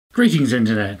Greetings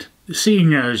Internet.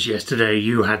 Seeing as yesterday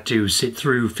you had to sit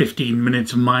through 15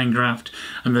 minutes of Minecraft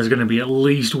and there's going to be at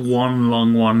least one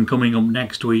long one coming up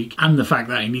next week, and the fact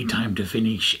that I need time to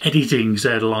finish editing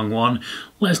said long one,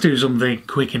 let's do something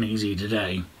quick and easy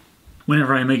today.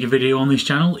 Whenever I make a video on this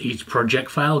channel, each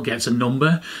project file gets a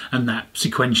number and that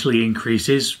sequentially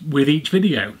increases with each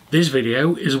video. This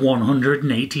video is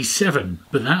 187,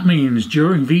 but that means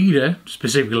during VEDA,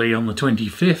 specifically on the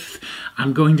 25th,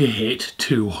 I'm going to hit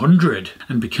 200.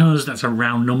 And because that's a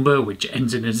round number which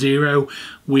ends in a 0,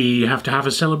 we have to have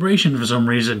a celebration for some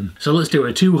reason. So let's do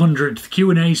a 200th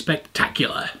Q&A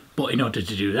spectacular. But in order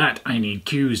to do that, I need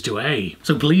Q's to A.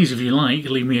 So please, if you like,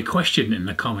 leave me a question in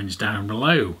the comments down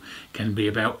below. It can be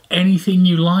about anything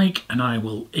you like, and I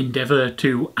will endeavour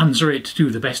to answer it to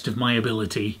the best of my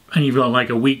ability. And you've got like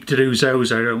a week to do so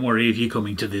don't worry if you're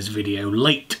coming to this video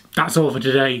late. That's all for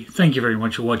today. Thank you very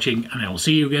much for watching, and I will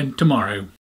see you again tomorrow.